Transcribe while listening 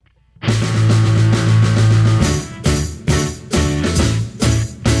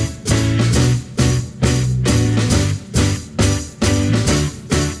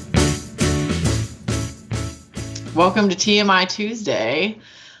Welcome to TMI Tuesday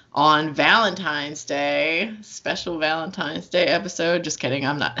on Valentine's Day, special Valentine's Day episode. Just kidding,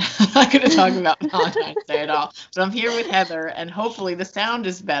 I'm not going to talk about Valentine's Day at all. But I'm here with Heather, and hopefully the sound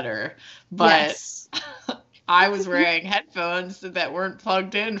is better. But yes. I was wearing headphones that weren't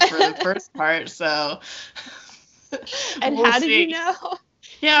plugged in for the first part, so And we'll how did see. you know?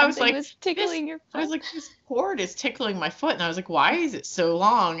 Yeah, I was like, was tickling your foot. I was like, this cord is tickling my foot, and I was like, why is it so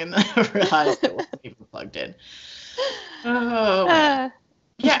long? And then I realized it wasn't even plugged in. Oh,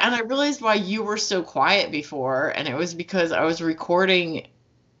 yeah, and I realized why you were so quiet before, and it was because I was recording,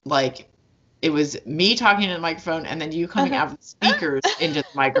 like, it was me talking to the microphone, and then you coming out with speakers into the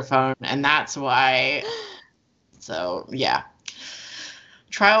microphone, and that's why. So yeah,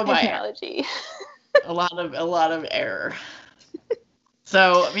 trial by technology. A lot of error.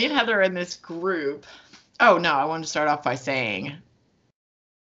 So me and Heather are in this group. Oh no, I wanted to start off by saying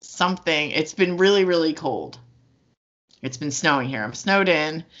something. It's been really, really cold. It's been snowing here. I'm snowed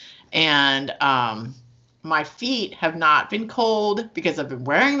in, and my feet have not been cold because I've been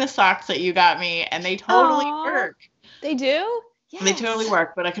wearing the socks that you got me, and they totally work. They do? Yes. They totally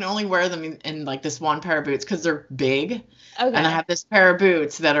work, but I can only wear them in like this one pair of boots because they're big. Okay. And I have this pair of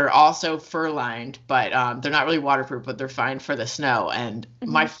boots that are also fur-lined, but they're not really waterproof, but they're fine for the snow. And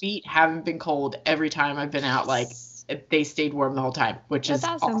my feet haven't been cold every time I've been out. Like, they stayed warm the whole time, which is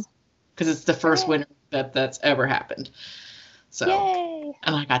awesome. Because it's the first winter that's ever happened. So, yay.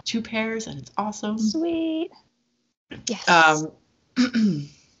 And I got 2 pairs, and it's awesome. Sweet. Yes.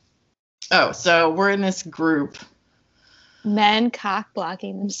 So we're in this group. Men cock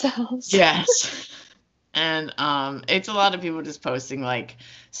blocking themselves. Yes. And it's a lot of people just posting like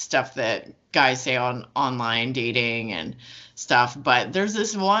stuff that guys say on online dating and stuff. But there's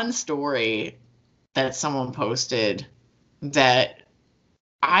this one story that someone posted that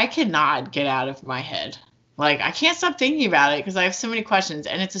I cannot get out of my head. Like, I can't stop thinking about it because I have so many questions.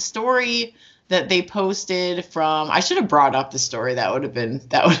 And it's a story that they posted from. I should have brought up the story. That would have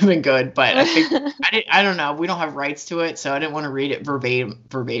been good. But I think I don't know. We don't have rights to it, so I didn't want to read it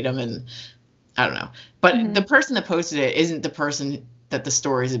verbatim, and I don't know. But the person that posted it isn't the person that the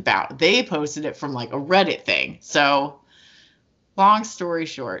story is about. They posted it from like a Reddit thing. So, long story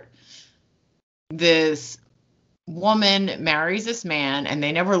short, this woman marries this man, and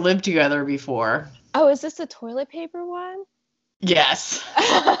they never lived together before. Oh, is this the toilet paper one? Yes.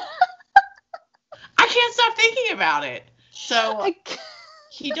 I can't stop thinking about it. So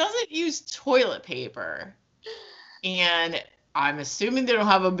he doesn't use toilet paper, and I'm assuming they don't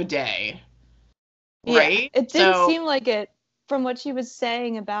have a bidet, right? Yeah, it didn't seem like it from what she was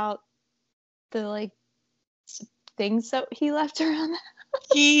saying about the like things that he left around.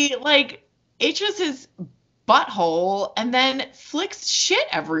 He like itches his butthole and then flicks shit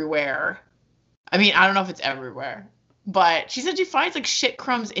everywhere. I mean, I don't know if it's everywhere, but she said she finds like shit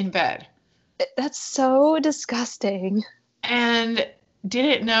crumbs in bed. That's so disgusting. And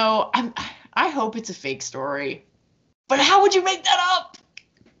didn't know. I hope it's a fake story. But how would you make that up?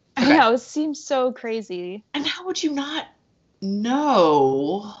 Okay. I know, it seems so crazy. And how would you not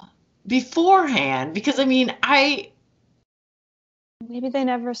know beforehand? Because, I mean, maybe they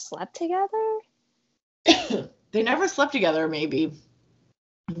never slept together? They never slept together, maybe.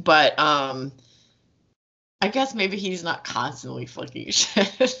 But, I guess maybe he's not constantly flicking shit.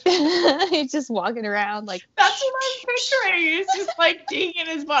 He's just walking around like. That's what I'm picturing. He's just like digging in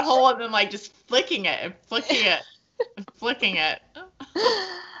his butthole and then like just flicking it and flicking it and flicking it.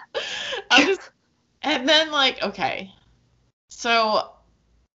 And then like, okay, so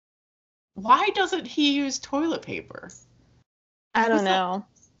why doesn't he use toilet paper? I don't know.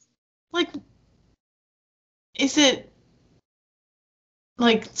 Like, is it?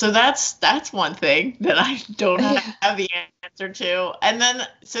 Like, so that's one thing that I don't have the answer to. And then,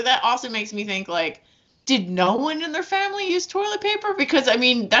 so that also makes me think, like, did no one in their family use toilet paper? Because, I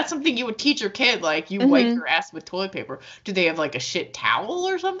mean, that's something you would teach your kid. Like, you wipe your ass with toilet paper. Do they have, like, a shit towel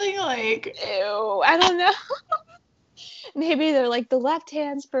or something? Like, ew, I don't know. Maybe they're, like, the left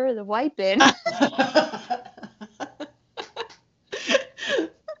hand's for the wiping.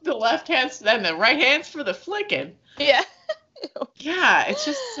 The left hand's, then the right hand's for the flicking. Yeah. Yeah, it's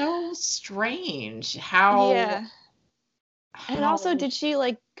just so strange how. Yeah. And also, did she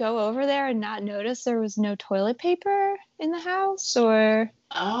like go over there and not notice there was no toilet paper in the house, or?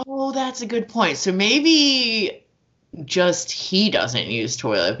 Oh, that's a good point. So maybe just he doesn't use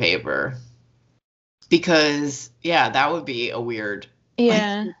toilet paper because, yeah, that would be a weird.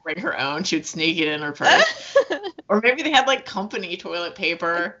 Yeah. Like, bring her own. She would sneak it in her purse, or maybe they had like company toilet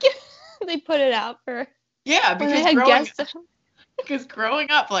paper. They put it out for. Yeah, because Because growing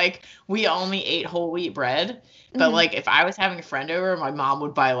up, like, we only ate whole wheat bread. But, Mhm. like, if I was having a friend over, my mom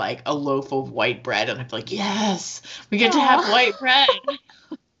would buy, like, a loaf of white bread. And I'd be like, yes, we get to have Aw. white bread.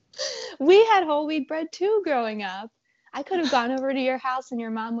 We had whole wheat bread too growing up. I could have gone over to your house and your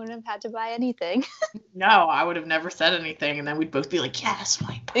mom wouldn't have had to buy anything. No, I would have never said anything. And then we'd both be like, yes,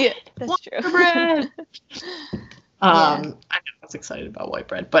 white Yeah, bread. that's White true. bread. Yeah. I know I was excited about white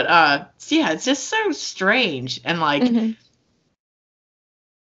bread. But, so yeah, it's just so strange. And, like, Mhm.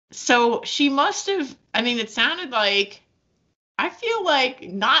 so she must have, I mean, it sounded like, I feel like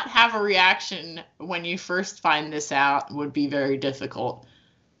not have a reaction when you first find this out would be very difficult.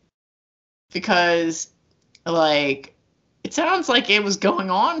 Because, like, it sounds like it was going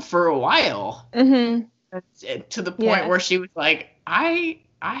on for a while. Mhm. To the point Yeah. where she was like, I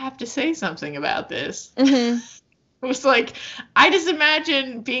have to say something about this. Mhm. It was like, I just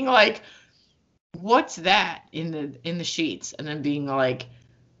imagine being like, what's that in the sheets? And then being like,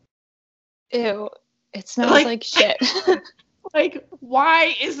 Ew. It smells like shit. like,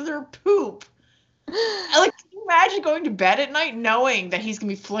 why is there poop? Like, can you imagine going to bed at night knowing that he's gonna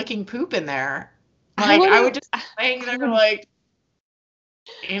be flicking poop in there? Like, I would just be laying there like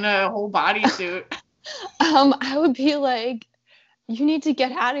in a whole bodysuit. I would be like, you need to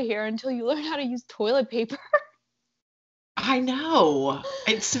get out of here until you learn how to use toilet paper. I know.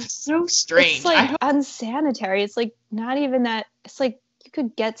 It's so It's strange. I like hope. unsanitary. It's like not even that. It's like you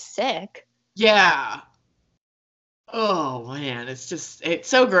could get sick. Yeah. Oh man, it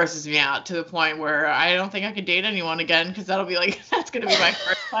so grosses me out to the point where I don't think I could date anyone again because that'll be like that's gonna be my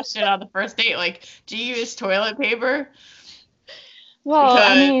first question on the first date. Like, do you use toilet paper? Well,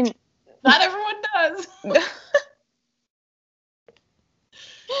 I Because mean, not everyone does.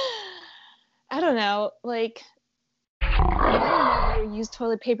 I don't know. Like, my never used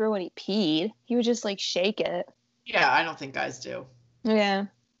toilet paper when he peed. He would just like shake it. Yeah, I don't think guys do. Yeah,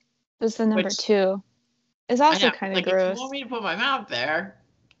 that's the number Which 2. It's I also know. kind of Like, if you gross. want me to put my mouth there,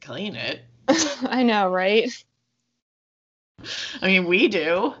 clean it. I know, right? I mean, we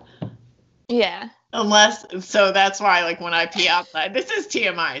do. Yeah. So that's why, like, when I pee outside, this is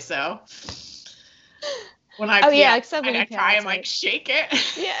TMI, so when I Oh pee yeah, outside, except when you I pee try and, outside. like, shake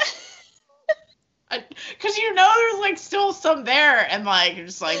it. Yeah. Because there's, like, still some there, and, like, you're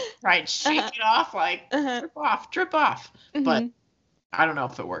just, like, try and shake Uh-huh. it off, like, drip off. But Mm-hmm. I don't know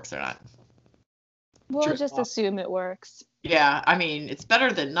if it works or not. We'll Drip just off. assume it works. Yeah, I mean, it's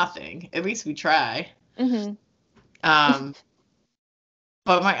better than nothing. At least we try. Mm-hmm.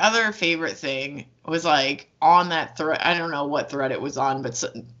 But my other favorite thing was, like, on that thread. I don't know what thread it was on, but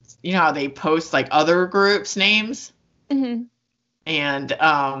you know how they post, like, other groups' names? Mm-hmm. And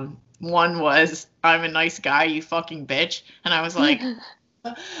one was, I'm a nice guy, you fucking bitch. And I was like,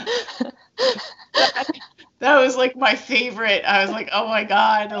 that was, like, my favorite. I was like, oh my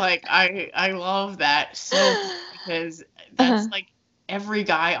God, like, I love that so much because that's, like, every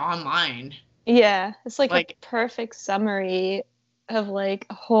guy online. Yeah, it's like a Like, perfect summary of like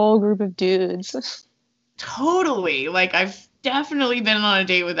a whole group of dudes. totally. Like, I've definitely been on a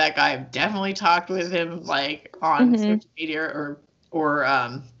date with that guy. I've definitely talked with him, like, on Mm-hmm. social media or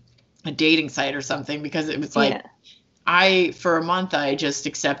a dating site or something, because it was like, Yeah. for a month, I just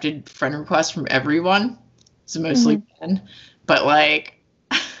accepted friend requests from everyone. So mostly men. But, like,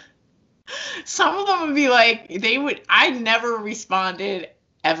 some of them would be like, I never responded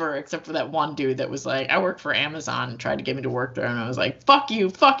ever, except for that one dude that was like, I work for Amazon, and tried to get me to work there. And I was like, fuck you,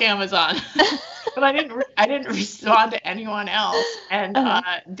 fuck Amazon. But I didn't respond to anyone else. And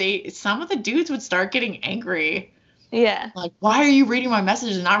some of the dudes would start getting angry. Yeah. Like, why are you reading my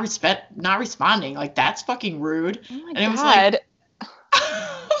messages and not responding? Like, that's fucking rude. Oh my And it was God. like,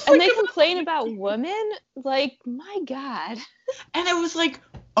 And they complain about women? Like, my God. and it was like,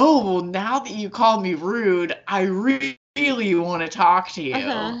 oh, well, now that you called me rude, I really want to talk to you.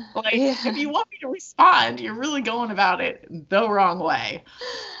 Like, if you want me to respond, you're really going about it the wrong way.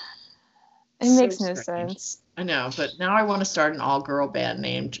 It makes no sense. I know, but now I want to start an all-girl band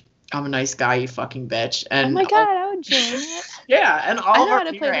named I'm a Nice Guy, You Fucking Bitch. And oh my God, I would join it. Yeah, and all I of know our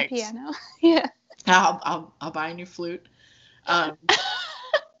how to play the piano. Yeah. I'll buy a new flute.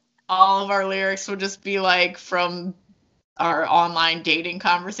 All of our lyrics will just be like from our online dating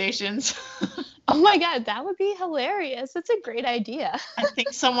conversations. Oh my God, that would be hilarious. That's a great idea. I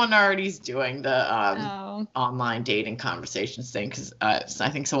think someone already is doing the online dating conversations thing, because I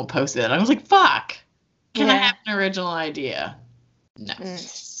think someone posted it. I was like, fuck. Can I have an original idea? No.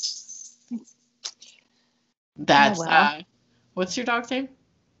 That's what's your dog's name?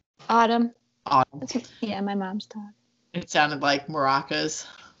 Autumn. Autumn. Yeah, my mom's dog. It sounded like maracas.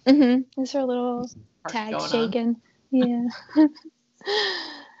 Mm-hmm. It's her little tag shaking. Yeah.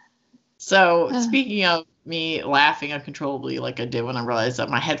 So, speaking of me laughing uncontrollably like I did when I realized that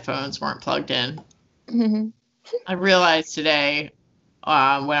my headphones weren't plugged in, I realized today when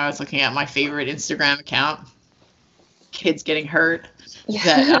I was looking at my favorite Instagram account, Kids Getting Hurt,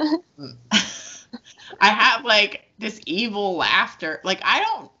 that I have like this evil laughter. Like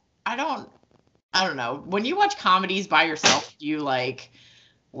I don't know. When you watch comedies by yourself, do you like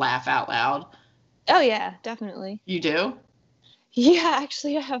laugh out loud? Oh yeah, definitely. You do? Yeah,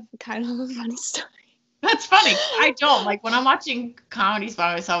 actually I have kind of a funny story. That's funny. I don't. Like when I'm watching comedies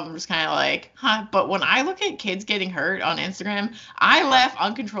by myself, I'm just kind of like, huh. But when I look at Kids Getting Hurt on Instagram, I laugh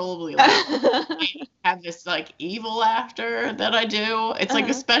uncontrollably loud. I have this like evil laughter that I do. It's like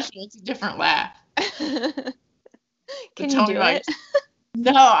it's a different laugh. Can you do it?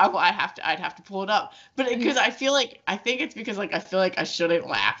 No, I'd have to pull it up. But because I think it's because like I feel like I shouldn't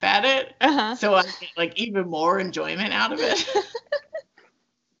laugh at it. So I get like even more enjoyment out of it.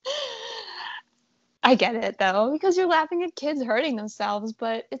 I get it though, because you're laughing at kids hurting themselves,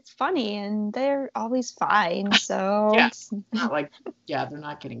 but it's funny and they're always fine. So yeah, it's not like they're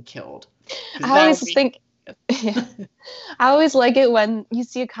not getting killed. I always think, I always like it when you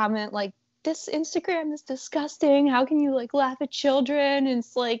see a comment like, "This Instagram is disgusting. How can you like laugh at children?" And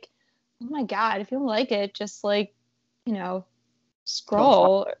it's like, oh my god, if you don't like it, just like,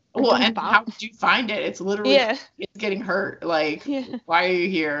 scroll. Well, and how did you find it? It's literally it's getting hurt. Like, why are you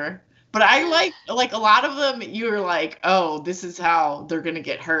here? But I like a lot of them. You're like, oh, this is how they're gonna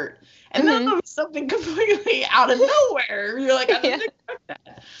get hurt, and then there's something completely out of nowhere. You're like, I didn't expect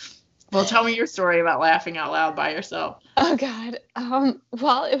that. Well, tell me your story about laughing out loud by yourself. Oh God.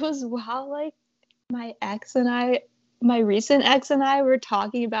 Well, it was while like my recent ex and I were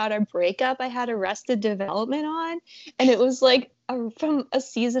talking about our breakup. I had Arrested Development on, and it was like from a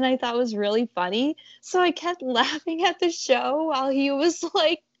season I thought was really funny. So I kept laughing at the show while he was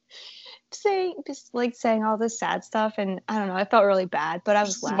like saying all this sad stuff, and I don't know, I felt really bad, but I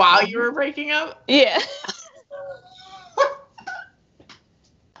was laughing. While you were breaking up? Yeah.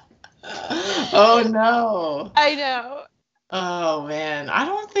 Oh no. I know. Oh man. I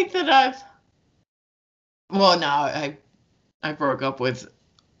don't think that I broke up with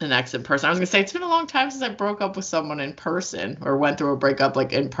an ex in person. I was gonna say it's been a long time since I broke up with someone in person or went through a breakup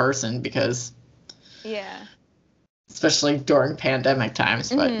like in person because especially during pandemic times.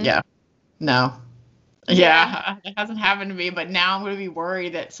 But yeah. No. Yeah, it hasn't happened to me, but now I'm gonna be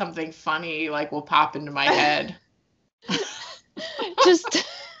worried that something funny like will pop into my head. Just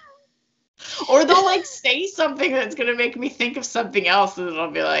or they'll like say something that's gonna make me think of something else, and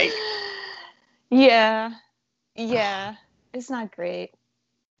it'll be like, yeah, it's not great,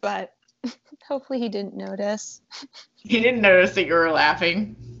 but hopefully he didn't notice. He didn't notice that you were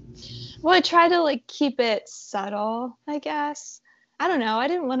laughing. Well, I try to like keep it subtle, I guess. I don't know. I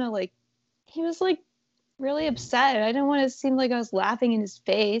didn't want to like. He was like really upset. I didn't want to seem like I was laughing in his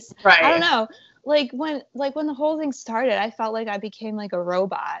face. Right. I don't know. Like when the whole thing started, I felt like I became like a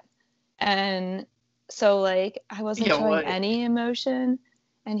robot. And so like I wasn't showing any emotion,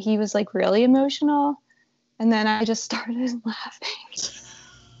 and he was like really emotional, and then I just started laughing.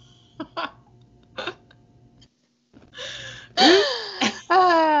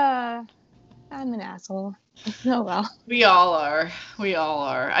 I'm an asshole. Oh well. We all are.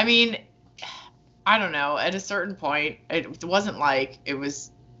 I mean, I don't know. At a certain point, it wasn't like it was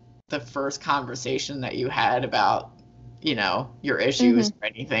the first conversation that you had about, your issues or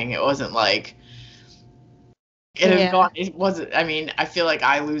anything. It wasn't like it wasn't. I mean, I feel like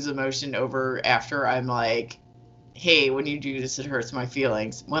I lose emotion over after I'm like, hey, when you do this, it hurts my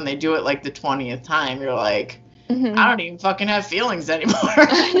feelings. When they do it like the 20th time, you're like, I don't even fucking have feelings anymore.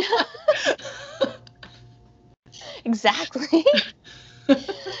 Exactly.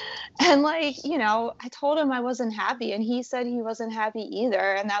 And like, I told him I wasn't happy, and he said he wasn't happy either,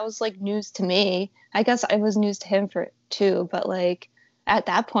 and that was like news to me. I guess it was news to him too, but like at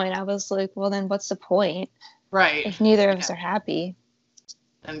that point I was like, well then what's the point? Right. If neither of us are happy.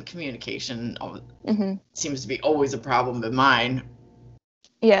 And communication seems to be always a problem in mine.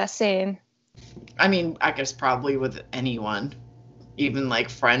 Yeah, same. I mean, I guess probably with anyone, even like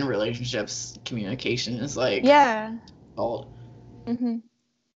friend relationships, communication is like old.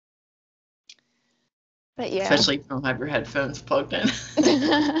 But yeah. Especially if you don't have your headphones plugged in.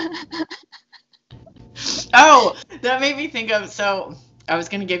 Oh, that made me think of, so I was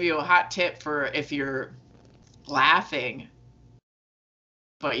going to give you a hot tip for if you're laughing,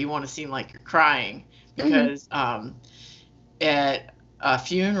 but you want to seem like you're crying. Because at a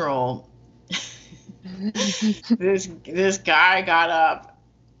funeral, this guy got up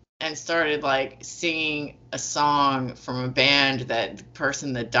and started like singing a song from a band that the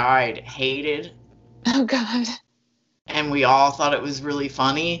person that died hated. Oh God. And we all thought it was really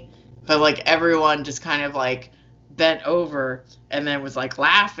funny, but like everyone just kind of like bent over and then was like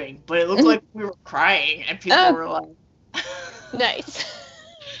laughing, but it looked like we were crying and people were like nice.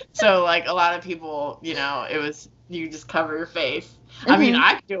 So like a lot of people, you know, it was, you just cover your face. I mean,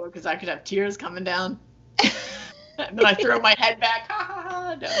 I could do it because I could have tears coming down and then I throw my head back, ha ha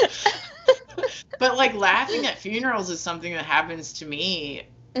ha. No. But like laughing at funerals is something that happens to me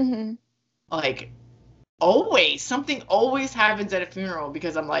like always. Something always happens at a funeral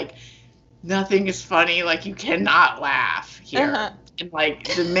because I'm like, nothing is funny, like you cannot laugh here. And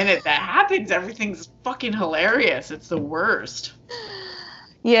like the minute that happens, everything's fucking hilarious. It's the worst.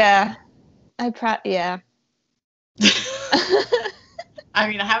 Yeah. Yeah. I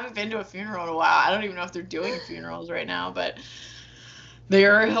mean, I haven't been to a funeral in a while. I don't even know if they're doing funerals right now, but they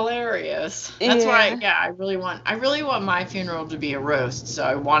are hilarious. That's why, I really want my funeral to be a roast, so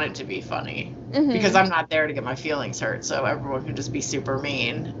I want it to be funny. Because I'm not there to get my feelings hurt, so everyone can just be super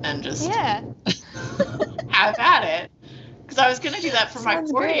mean and just have at it. Because I was going to do that for my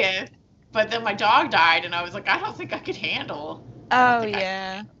 40th, great. But then my dog died, and I was like, I don't think I could handle. Oh,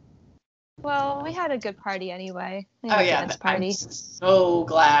 yeah. Well, we had a good party anyway. Dance party. I'm so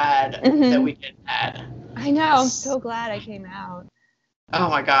glad that we did that. I know. I'm so glad I came out. Oh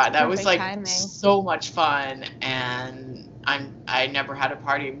my God, that was like timing. So much fun, and I never had a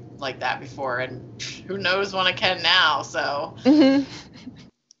party like that before, and who knows when I can now. So,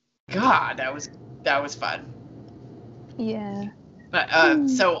 God, that was fun. Yeah. But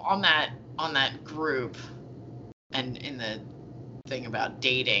so on that group, and in the thing about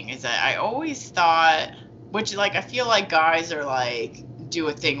dating is that I always thought, which like I feel like guys are like do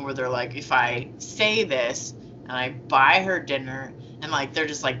a thing where they're like, if I say this and I buy her dinner, and like they're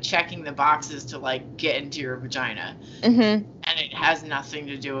just like checking the boxes to like get into your vagina, and it has nothing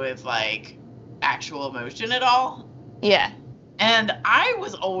to do with like actual emotion at all. Yeah. And I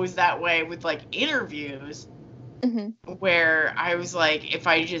was always that way with like interviews, where I was like, if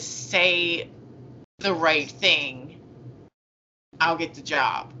I just say the right thing, I'll get the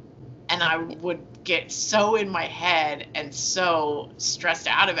job. And I would get so in my head and so stressed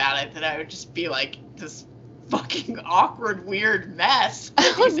out about it that I would just be like this fucking awkward, weird mess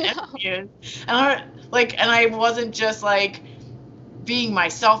at these interviews. And I wasn't just like being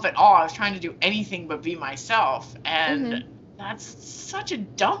myself at all. I was trying to do anything but be myself. And that's such a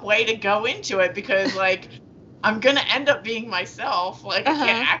dumb way to go into it, because like I'm gonna end up being myself. Like I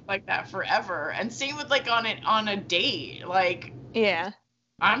can't act like that forever. And same with like on a date. Like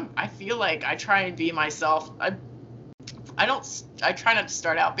I feel like I try and be myself. I try not to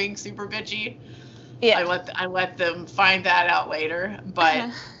start out being super bitchy. Yeah. I let them find that out later,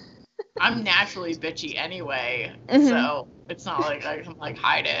 but I'm naturally bitchy anyway. So it's not like I can like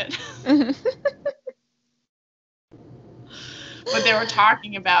hide it. But they were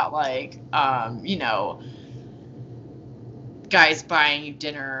talking about like you know, guys buying you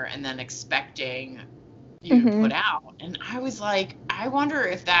dinner and then expecting you to put out. And I was like, I wonder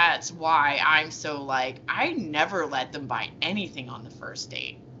if that's why I'm so like, I never let them buy anything on the first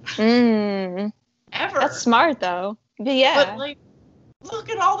date. Ever. That's smart though. But yeah. But like, look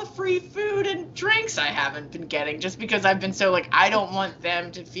at all the free food and drinks I haven't been getting, just because I've been so like, I don't want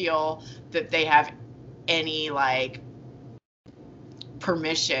them to feel that they have any like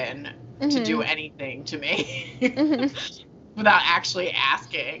permission to do anything to me. Without actually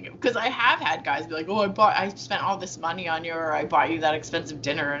asking, because I have had guys be like, oh, I spent all this money on you, or I bought you that expensive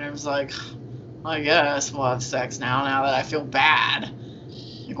dinner, and I was like, I guess we'll have sex now that I feel bad.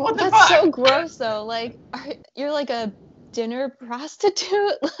 Like, what the fuck? That's so gross though. Like, you're like a dinner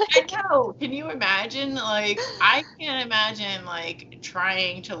prostitute. Like, I know. Can you imagine? Like, I can't imagine like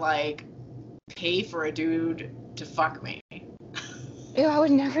trying to like pay for a dude to fuck me. Ew, I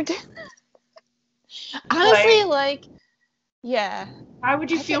would never do that. Honestly, like yeah. Why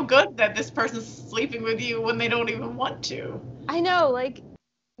would you feel good that this person's sleeping with you when they don't even want to? I know, like,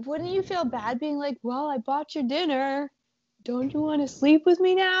 wouldn't you feel bad being like, well, I bought your dinner. Don't you want to sleep with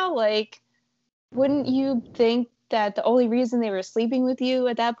me now? Like, wouldn't you think that the only reason they were sleeping with you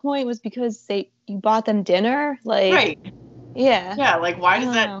at that point was because you bought them dinner? Like, right. Yeah. Yeah, like, why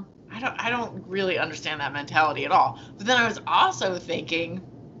does that... know. I don't really understand that mentality at all. But then I was also thinking,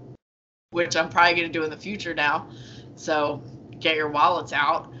 which I'm probably going to do in the future now, so get your wallets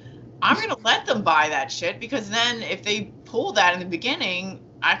out. I'm going to let them buy that shit, because then if they pull that in the beginning,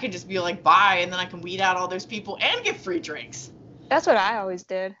 I could just be like, bye, and then I can weed out all those people and get free drinks. That's what I always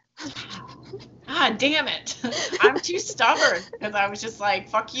did. God damn it. I'm too stubborn because I was just like,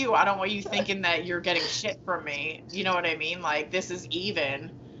 fuck you. I don't want you thinking that you're getting shit from me. You know what I mean? Like, this is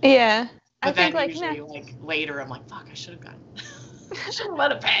even. Yeah. But I then think, like, usually, nah. like, later, I'm like, fuck, I should have gone. I should have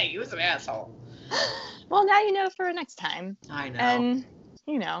let it pay. He was an asshole. Well, now you know for next time. I know. And,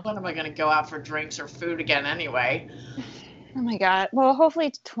 you know. When am I going to go out for drinks or food again anyway? Oh my God. Well, hopefully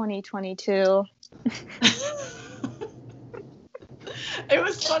it's 2022. It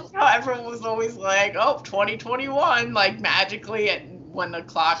was funny how everyone was always like, oh, 2021, like magically when the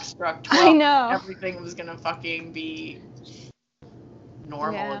clock struck 12, I know. everything was going to fucking be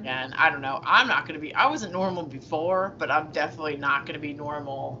normal Yeah. again. I don't know. I'm not going to be, I wasn't normal before, but I'm definitely not going to be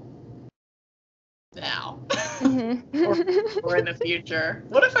normal now. Mm-hmm. or in the future.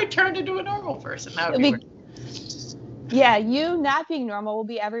 What if I turned into a normal person? That would be weird. Yeah, you not being normal will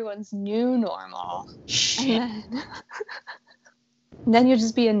be everyone's new normal. Shit. And then you'll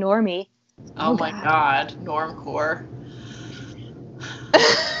just be a normie. Oh my God. Normcore.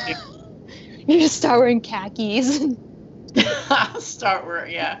 You just start wearing khakis. Start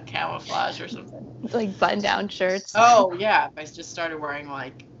wearing, camouflage or something. Like button-down shirts. Oh yeah, I just started wearing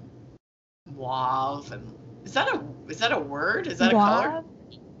like mauve and is that a word? Is that a color?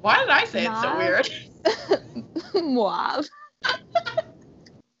 Why did I say it so weird? Mauve.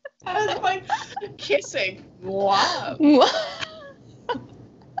 I was like kissing. Mauve.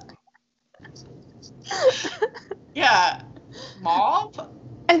 Yeah, mauve.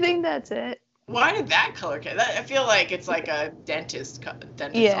 I think that's it. Why did that color? I feel like it's like a dentist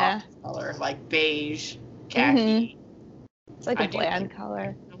office color, like beige, khaki. Mm-hmm. It's like a bland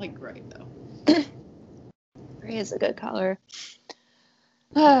color. I like gray though. Gray is a good color.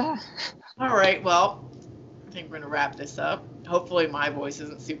 All right, well, I think we're gonna wrap this up. Hopefully my voice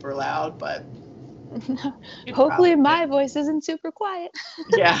isn't super loud, but hopefully my voice isn't super quiet.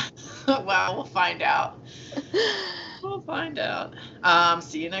 Yeah. Well, we'll find out. We'll find out.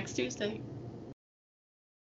 See you next Tuesday.